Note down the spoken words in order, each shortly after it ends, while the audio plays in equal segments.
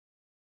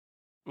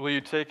Will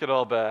you take it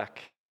all back?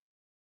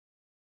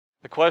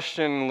 The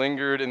question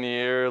lingered in the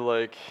air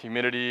like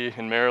humidity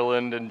in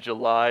Maryland in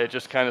July. It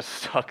just kind of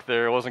stuck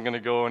there. It wasn't going to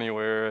go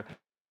anywhere.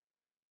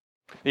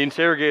 The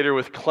interrogator,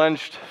 with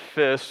clenched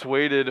fists,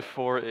 waited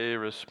for a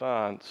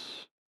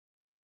response.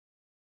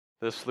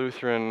 This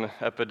Lutheran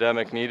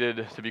epidemic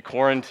needed to be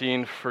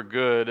quarantined for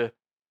good.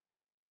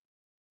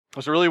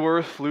 Was it really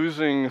worth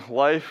losing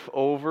life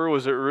over?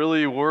 Was it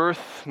really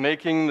worth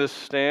making this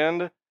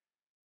stand?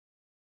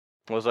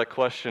 Well, as that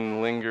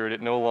question lingered,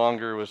 it no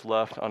longer was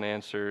left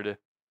unanswered.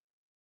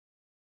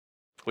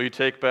 Will you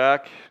take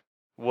back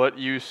what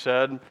you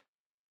said?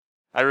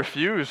 I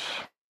refuse.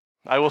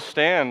 I will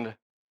stand.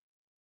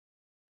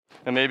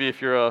 And maybe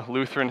if you're a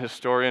Lutheran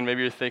historian,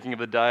 maybe you're thinking of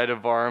the Diet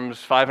of Worms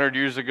 500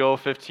 years ago,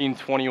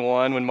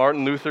 1521, when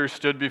Martin Luther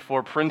stood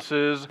before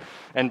princes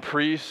and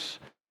priests.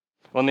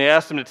 When they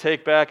asked him to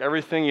take back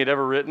everything he'd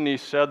ever written, he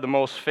said the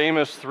most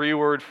famous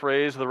three-word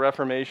phrase of the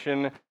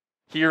Reformation,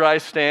 "Here I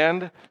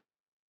stand."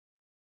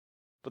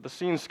 But the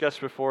scene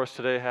sketched before us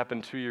today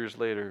happened 2 years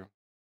later.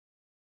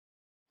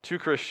 Two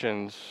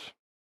Christians,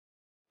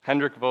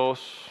 Hendrik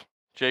Vos,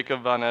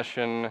 Jacob von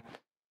Eschen,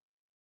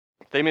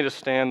 they made a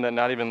stand that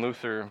not even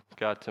Luther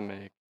got to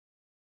make.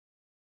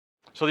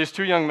 So these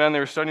two young men, they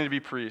were studying to be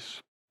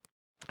priests,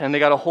 and they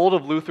got a hold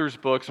of Luther's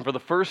books, and for the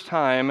first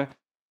time,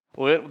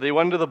 they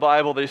went into the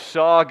Bible, they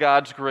saw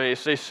God's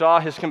grace, they saw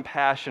his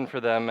compassion for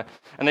them,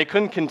 and they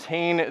couldn't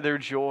contain their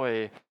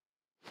joy.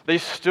 They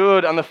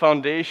stood on the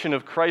foundation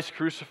of Christ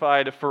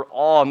crucified for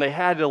all, and they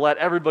had to let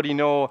everybody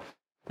know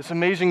this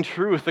amazing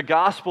truth. The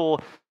gospel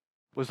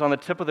was on the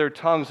tip of their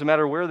tongues no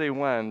matter where they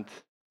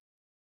went.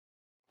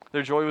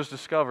 Their joy was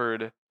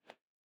discovered,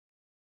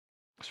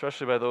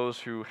 especially by those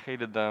who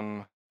hated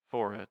them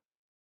for it.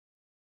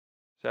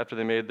 So after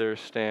they made their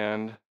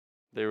stand,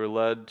 they were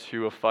led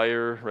to a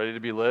fire ready to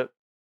be lit.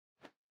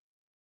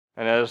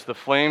 And as the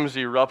flames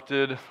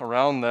erupted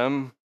around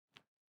them,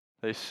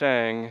 they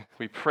sang,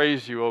 "We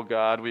praise you, O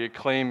God, we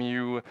acclaim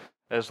you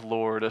as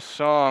Lord," a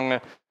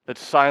song that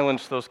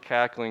silenced those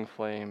cackling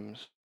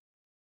flames.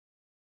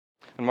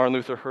 When Martin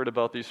Luther heard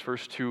about these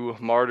first two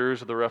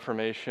martyrs of the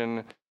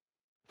Reformation,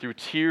 through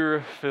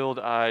tear-filled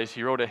eyes,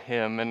 he wrote a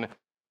hymn, and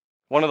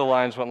one of the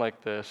lines went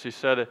like this. He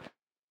said,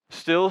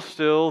 "Still,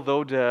 still,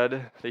 though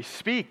dead, they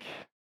speak,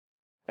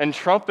 and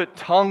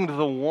trumpet-tongued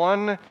the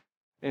one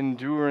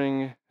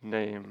enduring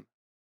name."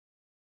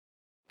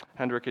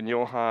 Hendrik and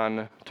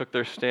Johann took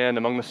their stand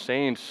among the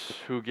saints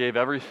who gave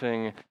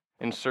everything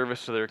in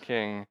service to their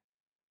king.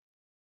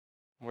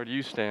 Where do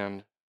you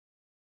stand?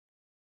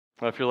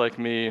 Well, if you're like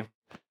me,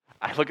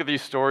 I look at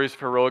these stories of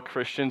heroic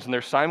Christians, and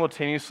they're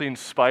simultaneously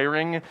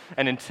inspiring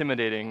and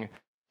intimidating.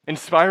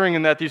 Inspiring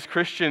in that these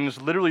Christians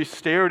literally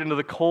stared into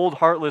the cold,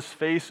 heartless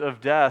face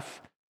of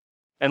death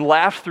and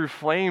laughed through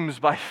flames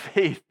by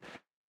faith.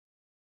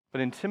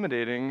 But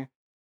intimidating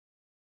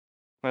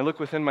when I look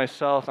within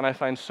myself and I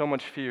find so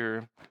much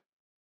fear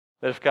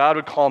that if God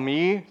would call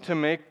me to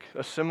make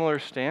a similar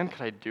stand,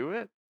 could I do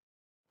it?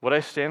 Would I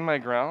stand my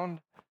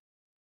ground?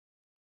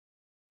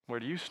 Where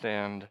do you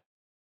stand?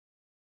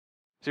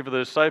 See, for the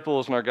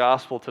disciples in our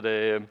gospel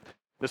today,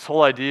 this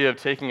whole idea of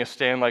taking a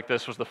stand like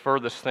this was the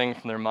furthest thing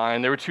from their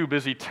mind. They were too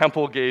busy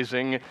temple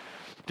gazing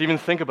to even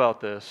think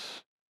about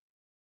this.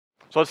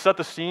 So let's set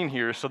the scene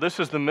here. So this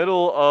is the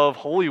middle of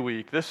Holy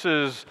Week. This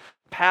is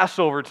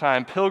Passover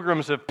time.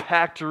 Pilgrims have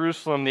packed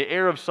Jerusalem. The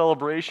air of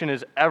celebration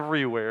is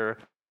everywhere.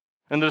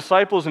 And the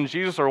disciples and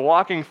Jesus are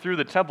walking through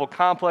the temple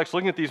complex,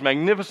 looking at these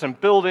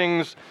magnificent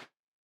buildings.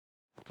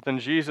 But then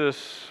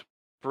Jesus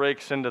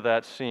breaks into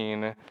that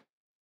scene,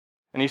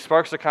 and he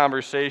sparks a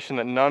conversation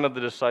that none of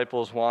the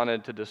disciples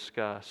wanted to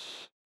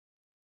discuss.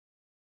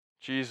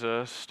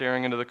 Jesus,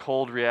 staring into the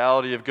cold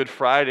reality of Good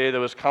Friday that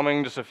was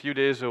coming just a few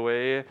days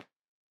away,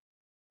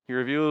 he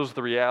reveals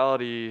the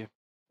reality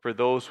for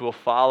those who will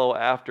follow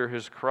after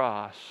his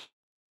cross.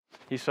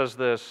 He says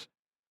this,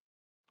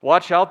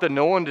 "Watch out that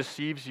no one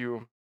deceives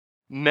you.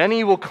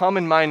 Many will come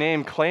in my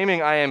name,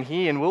 claiming I am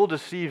he, and will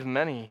deceive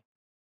many."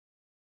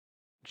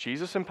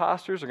 Jesus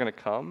imposters are going to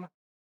come,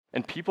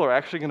 and people are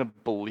actually going to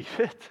believe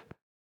it?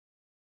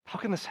 How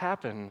can this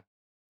happen?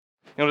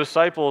 You know,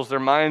 disciples, their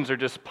minds are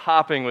just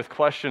popping with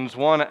questions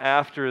one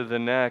after the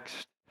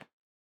next.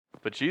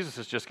 But Jesus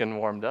is just getting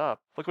warmed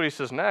up. Look what he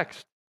says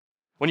next.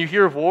 "When you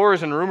hear of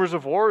wars and rumors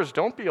of wars,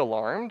 don't be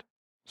alarmed.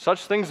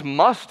 Such things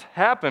must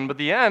happen, but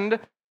the end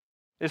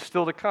is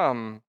still to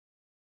come."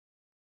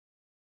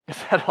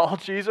 Is that all,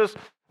 Jesus?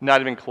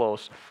 Not even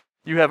close.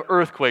 You have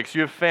earthquakes,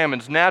 you have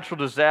famines, natural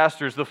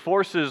disasters, the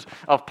forces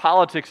of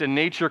politics and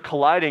nature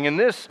colliding, and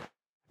this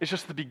is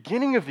just the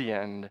beginning of the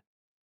end.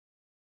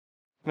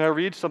 And I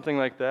read something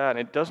like that,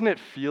 and doesn't it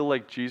feel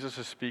like Jesus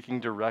is speaking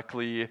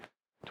directly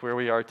to where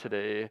we are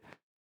today?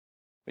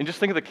 And just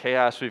think of the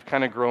chaos we've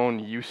kind of grown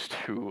used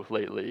to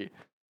lately.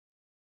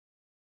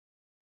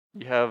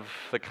 You have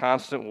the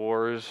constant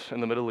wars in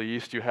the Middle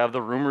East. You have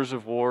the rumors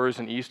of wars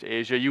in East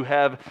Asia. You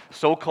have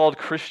so-called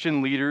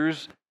Christian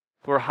leaders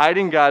who are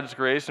hiding God's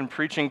grace and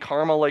preaching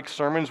karma-like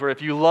sermons where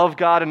if you love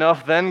God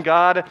enough, then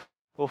God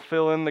will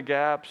fill in the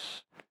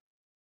gaps.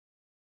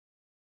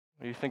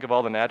 When you think of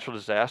all the natural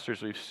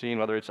disasters we've seen,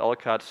 whether it's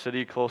Ellicott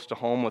City close to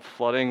home with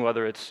flooding,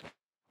 whether it's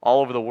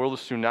all over the world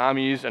with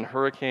tsunamis and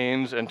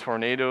hurricanes and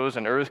tornadoes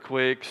and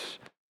earthquakes.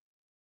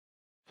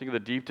 Think of the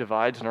deep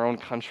divides in our own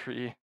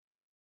country,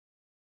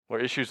 where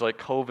issues like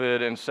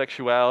COVID and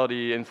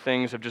sexuality and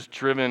things have just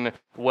driven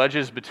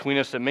wedges between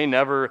us that may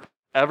never,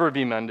 ever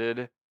be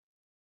mended.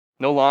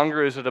 No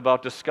longer is it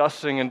about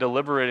discussing and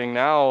deliberating.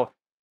 Now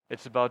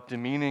it's about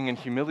demeaning and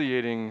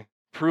humiliating,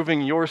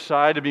 proving your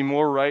side to be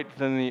more right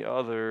than the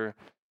other.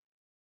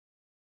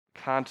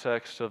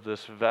 Context of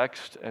this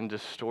vexed and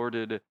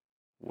distorted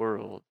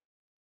world.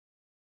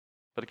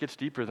 But it gets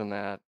deeper than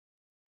that.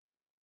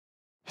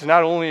 So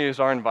not only is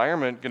our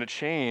environment going to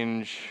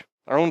change,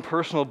 our own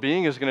personal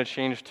being is going to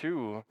change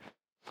too.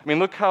 I mean,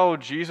 look how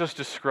Jesus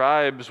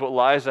describes what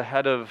lies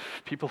ahead of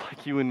people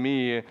like you and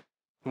me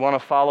who want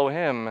to follow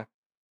him.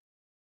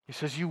 He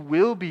says, you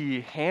will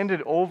be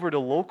handed over to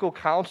local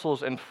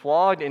councils and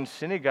flogged in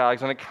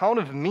synagogues. On account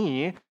of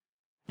me,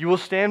 you will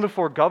stand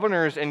before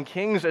governors and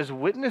kings as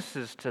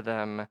witnesses to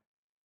them.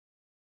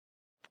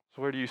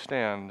 So where do you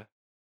stand? Are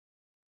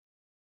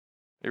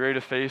you ready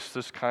to face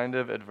this kind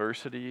of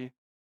adversity?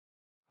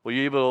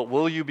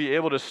 Will you be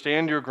able to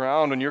stand your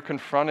ground when you're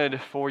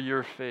confronted for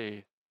your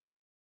faith?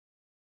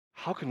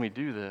 How can we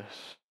do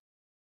this?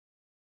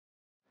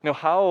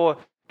 How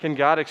can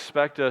God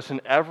expect us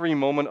in every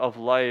moment of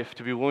life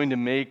to be willing to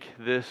make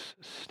this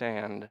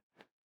stand?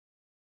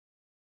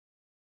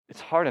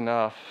 It's hard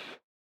enough,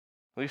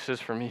 at least it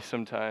is for me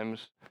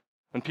sometimes.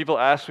 When people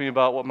ask me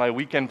about what my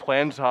weekend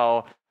plans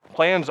are,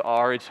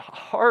 it's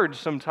hard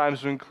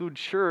sometimes to include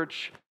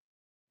church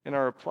in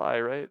our reply,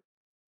 right?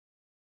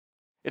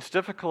 It's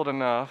difficult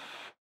enough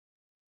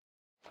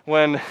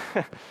when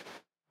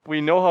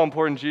we know how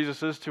important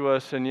Jesus is to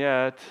us, and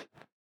yet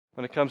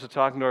when it comes to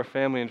talking to our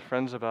family and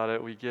friends about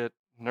it, we get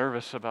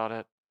nervous about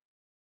it.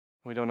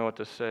 We don't know what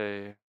to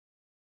say.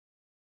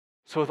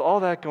 So with all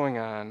that going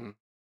on,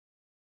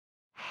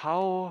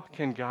 how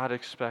can God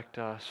expect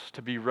us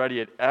to be ready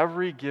at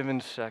every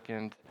given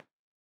second,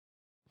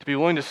 to be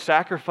willing to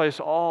sacrifice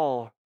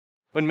all,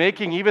 when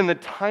making even the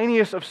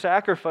tiniest of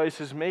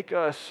sacrifices make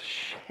us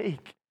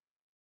shake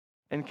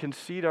and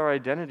concede our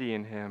identity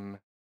in him?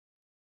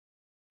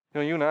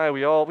 You and I,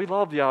 we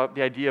love the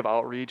idea of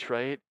outreach,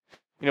 right?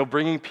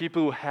 Bringing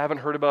people who haven't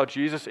heard about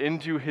Jesus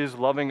into his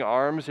loving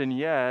arms, and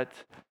yet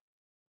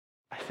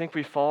I think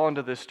we fall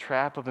into this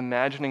trap of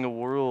imagining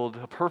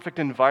a perfect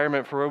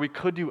environment for where we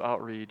could do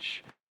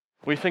outreach.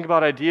 We think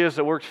about ideas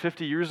that worked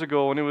 50 years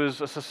ago when it was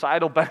a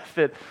societal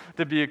benefit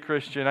to be a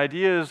Christian,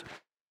 ideas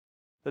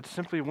that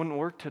simply wouldn't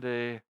work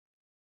today.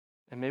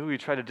 And maybe we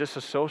try to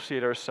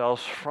disassociate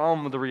ourselves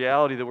from the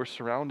reality that we're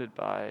surrounded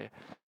by.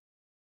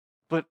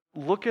 But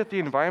look at the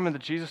environment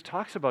that Jesus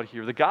talks about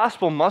here. The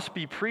gospel must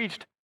be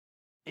preached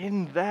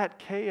in that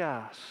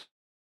chaos.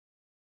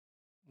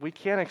 We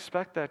can't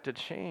expect that to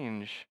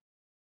change.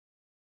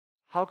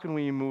 How can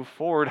we move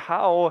forward?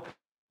 How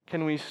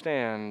can we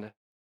stand?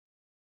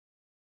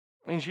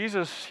 I mean,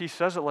 Jesus, he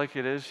says it like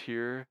it is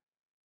here.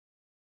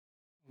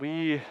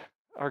 We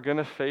are going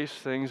to face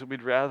things that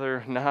we'd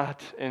rather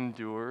not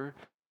endure.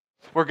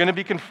 We're going to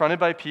be confronted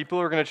by people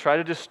who are going to try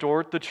to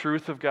distort the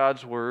truth of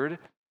God's word.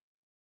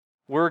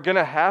 We're going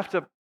to have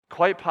to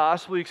quite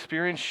possibly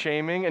experience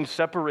shaming and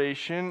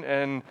separation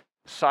and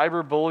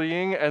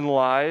cyberbullying and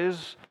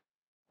lies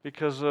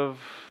because of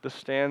the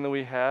stand that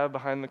we have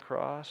behind the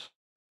cross.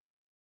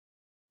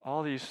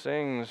 All these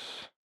things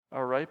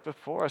are right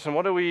before us. And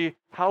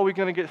how are we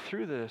going to get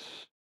through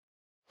this?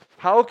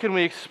 How can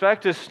we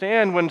expect to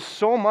stand when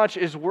so much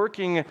is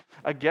working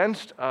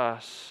against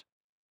us?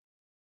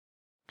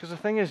 Because the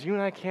thing is, you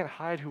and I can't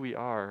hide who we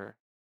are.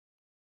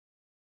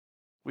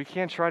 We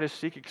can't try to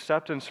seek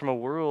acceptance from a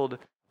world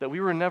that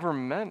we were never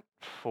meant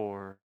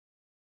for.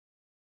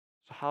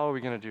 So how are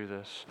we going to do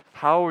this?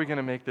 How are we going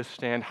to make this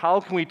stand?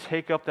 How can we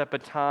take up that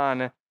baton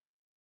that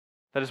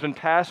has been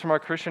passed from our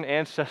Christian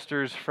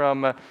ancestors,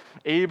 from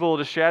Abel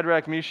to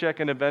Shadrach, Meshach,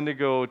 and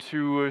Abednego,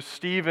 to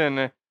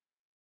Stephen,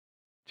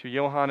 to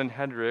Johann and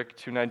Hendrik,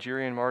 to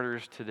Nigerian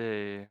martyrs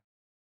today?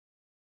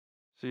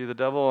 See, the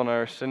devil and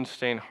our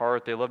sin-stained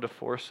heart, they love to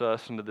force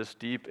us into this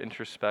deep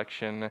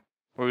introspection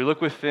where we look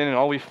within and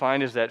all we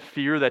find is that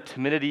fear, that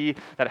timidity,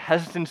 that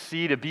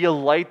hesitancy to be a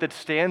light that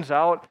stands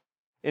out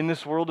in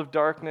this world of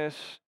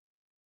darkness.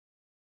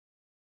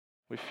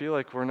 We feel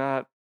like we're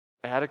not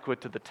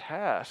adequate to the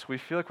task. We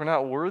feel like we're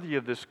not worthy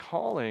of this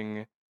calling.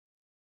 We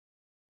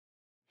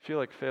feel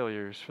like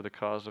failures for the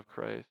cause of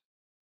Christ.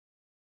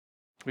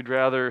 We'd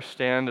rather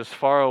stand as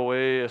far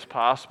away as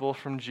possible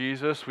from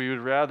Jesus. We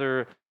would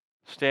rather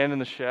stand in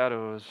the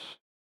shadows,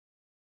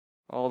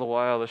 all the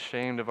while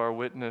ashamed of our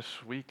witness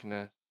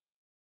weakness.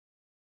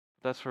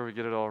 That's where we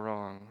get it all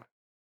wrong.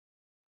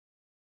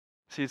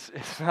 See,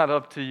 it's not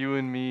up to you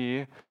and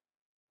me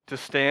to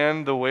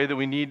stand the way that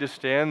we need to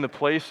stand, the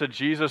place that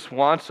Jesus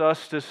wants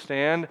us to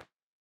stand.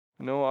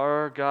 No,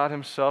 our God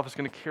himself is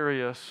going to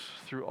carry us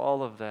through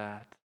all of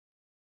that.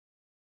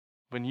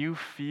 When you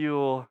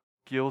feel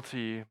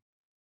guilty,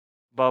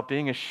 about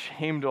being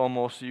ashamed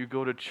almost that you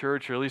go to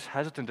church, or at least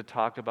hesitant to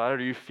talk about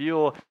it, or you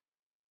feel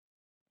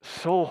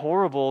so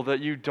horrible that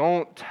you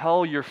don't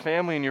tell your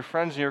family and your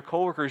friends and your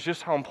coworkers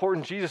just how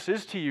important Jesus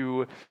is to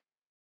you,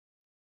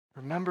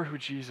 remember who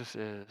Jesus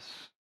is.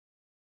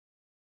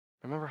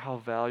 Remember how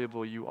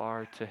valuable you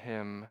are to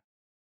him.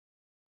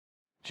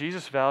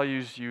 Jesus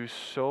values you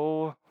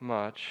so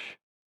much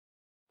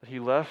that he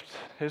left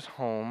his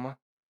home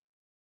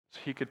so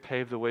he could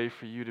pave the way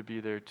for you to be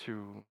there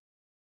too.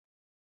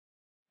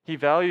 He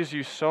values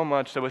you so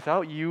much that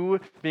without you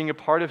being a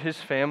part of his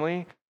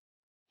family,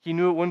 he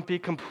knew it wouldn't be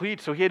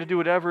complete, so he had to do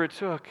whatever it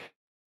took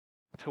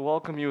to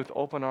welcome you with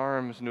open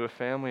arms into a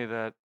family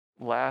that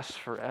lasts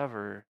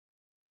forever.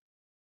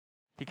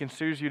 He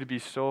considers you to be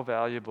so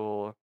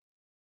valuable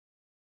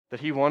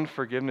that he won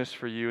forgiveness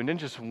for you and didn't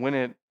just win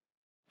it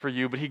for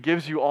you, but he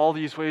gives you all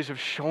these ways of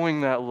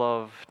showing that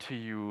love to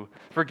you.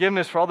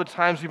 Forgiveness for all the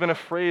times we've been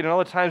afraid and all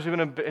the times we've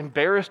been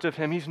embarrassed of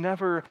him. He's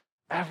never,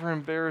 ever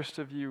embarrassed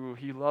of you.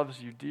 He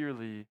loves you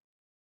dearly.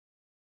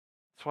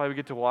 That's why we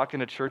get to walk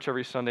into church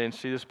every Sunday and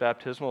see this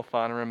baptismal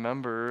font and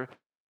remember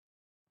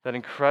that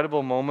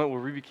incredible moment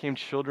where we became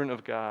children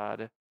of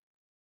God.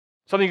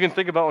 Something you can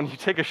think about when you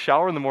take a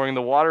shower in the morning,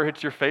 the water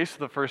hits your face for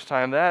the first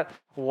time. That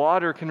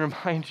water can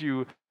remind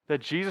you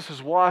that Jesus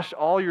has washed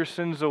all your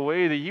sins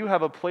away, that you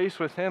have a place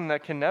with him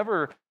that can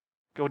never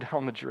go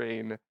down the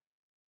drain.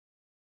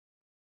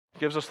 He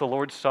gives us the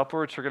Lord's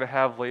Supper, which we're going to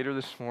have later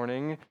this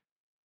morning.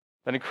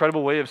 An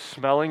incredible way of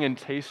smelling and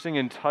tasting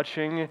and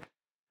touching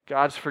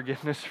God's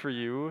forgiveness for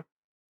you.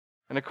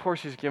 And of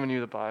course, he's given you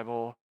the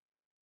Bible,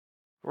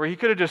 where he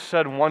could have just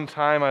said one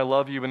time, I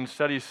love you, but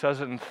instead he says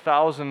it in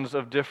thousands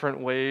of different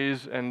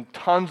ways and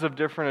tons of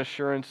different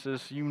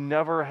assurances. You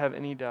never have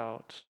any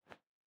doubts.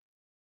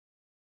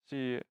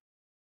 See,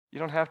 you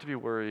don't have to be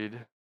worried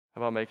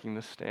about making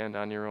this stand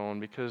on your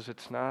own because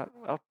it's not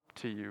up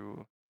to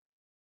you.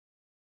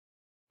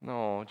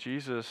 No,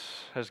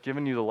 Jesus has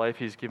given you the life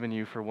he's given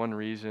you for one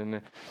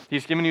reason.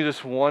 He's given you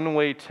this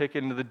one-way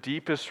ticket into the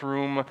deepest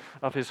room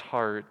of his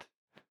heart.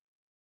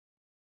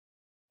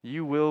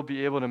 You will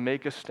be able to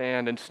make a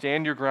stand and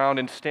stand your ground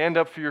and stand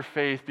up for your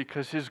faith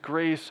because his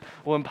grace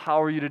will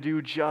empower you to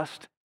do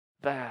just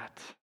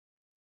that.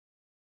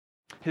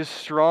 His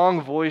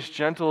strong voice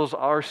gentles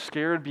our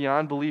scared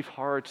beyond belief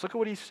hearts. Look at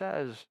what he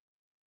says.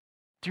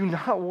 Do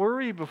not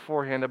worry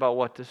beforehand about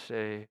what to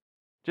say.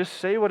 Just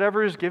say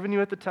whatever is given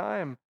you at the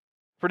time.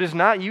 For it is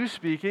not you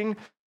speaking,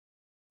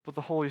 but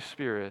the Holy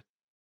Spirit.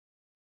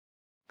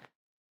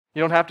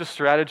 You don't have to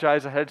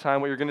strategize ahead of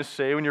time what you're going to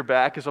say when your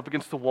back is up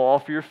against the wall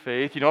for your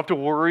faith. You don't have to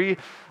worry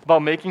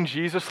about making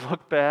Jesus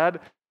look bad.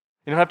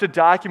 You don't have to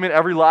document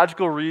every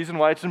logical reason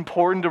why it's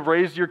important to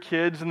raise your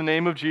kids in the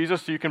name of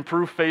Jesus so you can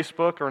prove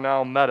Facebook, or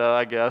now Meta,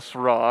 I guess,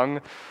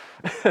 wrong.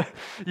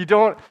 You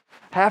don't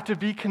have to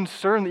be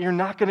concerned that you're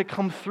not going to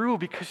come through,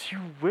 because you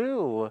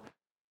will.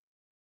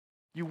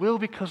 You will,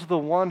 because of the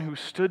one who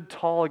stood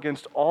tall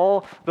against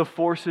all the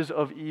forces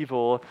of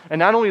evil and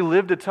not only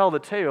lived to tell the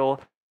tale,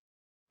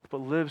 but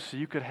lived so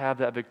you could have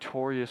that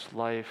victorious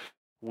life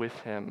with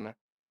him.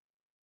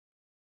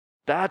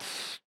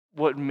 That's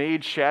what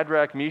made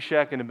Shadrach,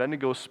 Meshach, and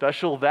Abednego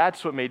special.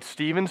 That's what made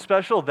Stephen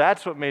special.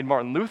 That's what made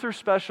Martin Luther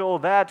special.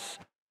 That's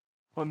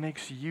what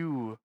makes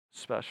you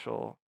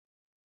special.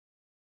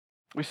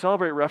 We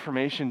celebrate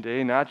Reformation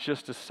Day not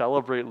just to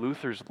celebrate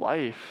Luther's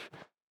life,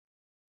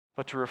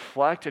 but to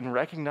reflect and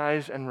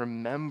recognize and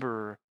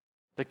remember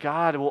that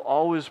God will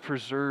always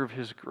preserve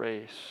his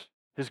grace.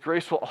 His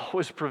grace will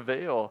always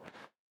prevail.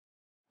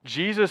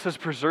 Jesus has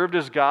preserved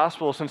his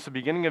gospel since the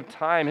beginning of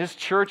time. His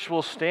church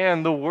will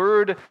stand. The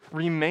word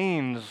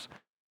remains.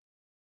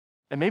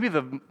 And maybe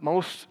the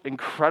most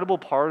incredible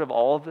part of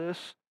all of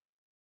this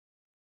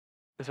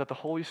is that the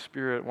Holy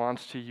Spirit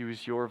wants to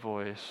use your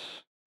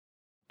voice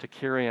to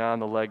carry on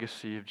the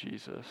legacy of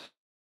Jesus.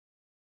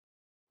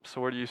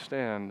 So where do you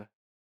stand?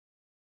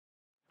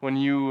 When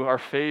you are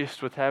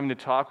faced with having to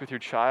talk with your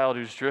child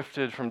who's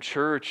drifted from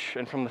church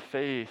and from the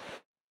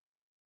faith,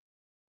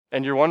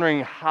 and you're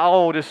wondering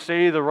how to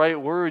say the right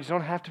words, you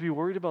don't have to be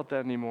worried about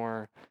that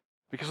anymore.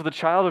 Because of the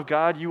child of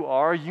God you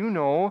are, you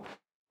know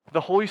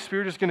the Holy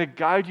Spirit is going to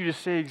guide you to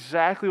say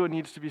exactly what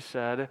needs to be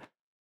said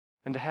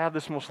and to have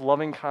this most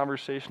loving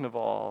conversation of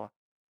all.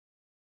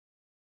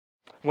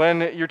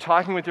 When you're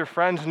talking with your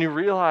friends and you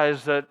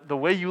realize that the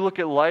way you look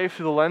at life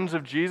through the lens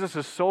of Jesus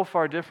is so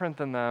far different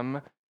than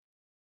them,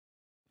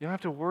 you don't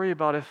have to worry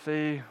about if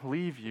they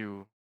leave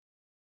you.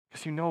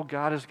 Because you know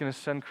God is going to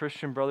send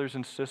Christian brothers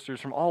and sisters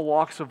from all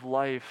walks of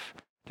life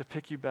to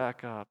pick you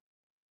back up.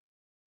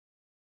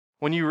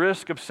 When you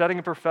risk upsetting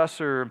a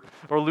professor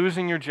or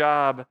losing your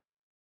job,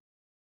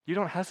 you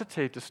don't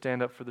hesitate to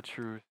stand up for the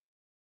truth.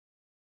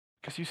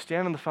 Because you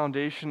stand on the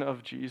foundation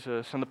of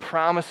Jesus and the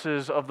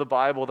promises of the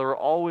Bible that are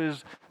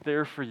always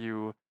there for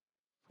you.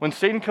 When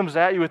Satan comes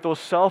at you with those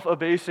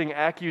self-abasing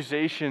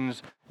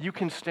accusations, you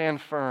can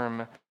stand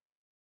firm.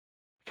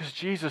 Because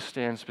Jesus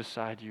stands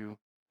beside you.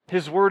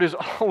 His word is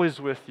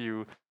always with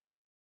you.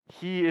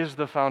 He is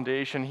the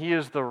foundation. He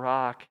is the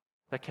rock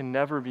that can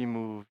never be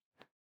moved,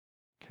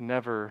 can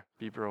never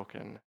be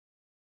broken.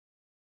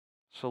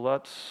 So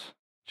let's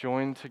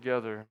join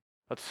together.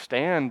 Let's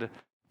stand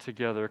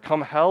together.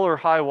 Come hell or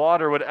high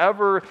water,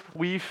 whatever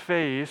we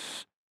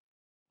face,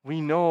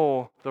 we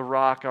know the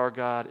rock our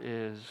God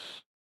is.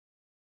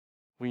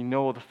 We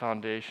know the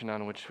foundation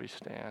on which we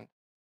stand.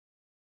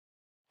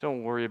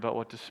 Don't worry about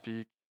what to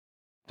speak.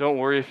 Don't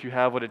worry if you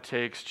have what it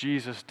takes.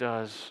 Jesus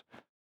does.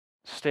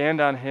 Stand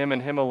on Him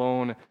and Him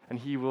alone, and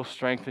He will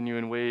strengthen you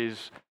in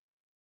ways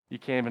you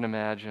can't even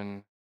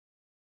imagine.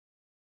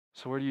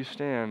 So where do you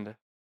stand?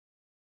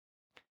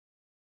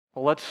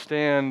 Well, let's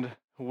stand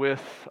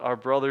with our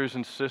brothers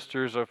and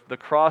sisters of the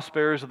cross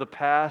bearers of the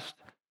past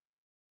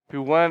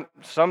who went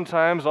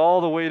sometimes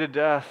all the way to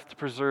death to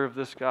preserve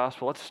this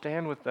gospel. Let's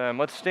stand with them.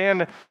 Let's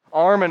stand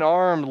arm in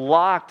arm,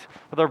 locked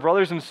with our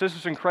brothers and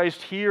sisters in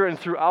Christ here and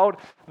throughout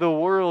the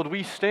world.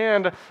 We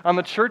stand on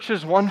the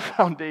church's one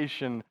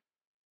foundation.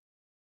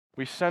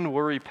 We send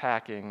worry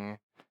packing.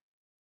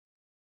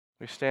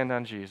 We stand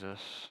on Jesus,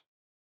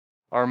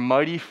 our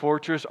mighty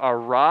fortress, our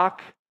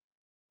rock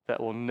that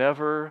will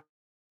never,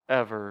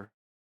 ever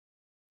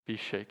be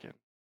shaken.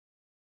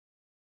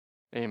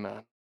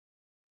 Amen.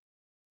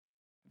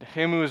 To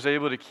Him who is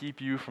able to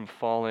keep you from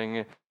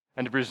falling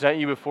and to present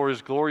you before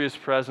His glorious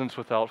presence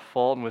without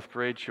fault and with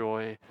great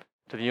joy,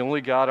 to the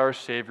only God our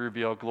Savior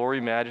be all glory,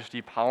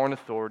 majesty, power, and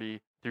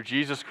authority through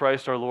Jesus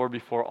Christ our Lord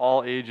before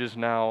all ages,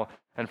 now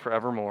and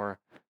forevermore.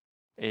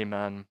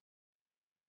 Amen.